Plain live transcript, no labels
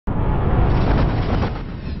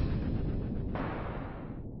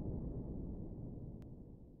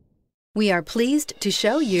We are pleased to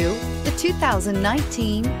show you the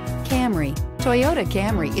 2019 Camry. Toyota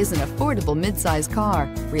Camry is an affordable midsize car,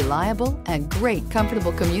 reliable and great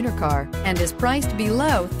comfortable commuter car, and is priced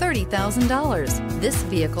below $30,000. This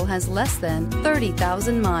vehicle has less than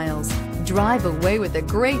 30,000 miles. Drive away with a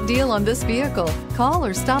great deal on this vehicle. Call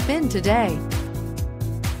or stop in today.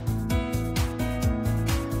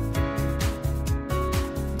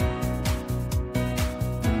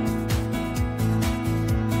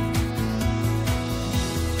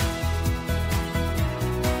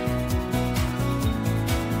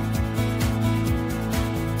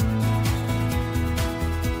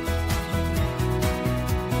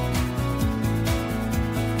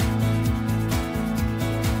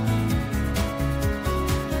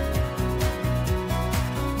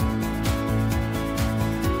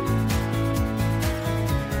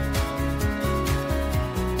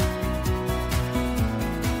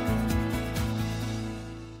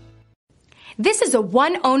 This is a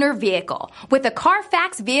one-owner vehicle with a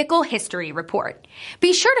CARFAX Vehicle History Report.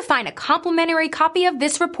 Be sure to find a complimentary copy of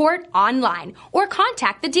this report online or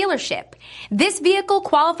contact the dealership. This vehicle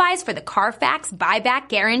qualifies for the CARFAX Buyback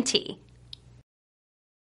Guarantee.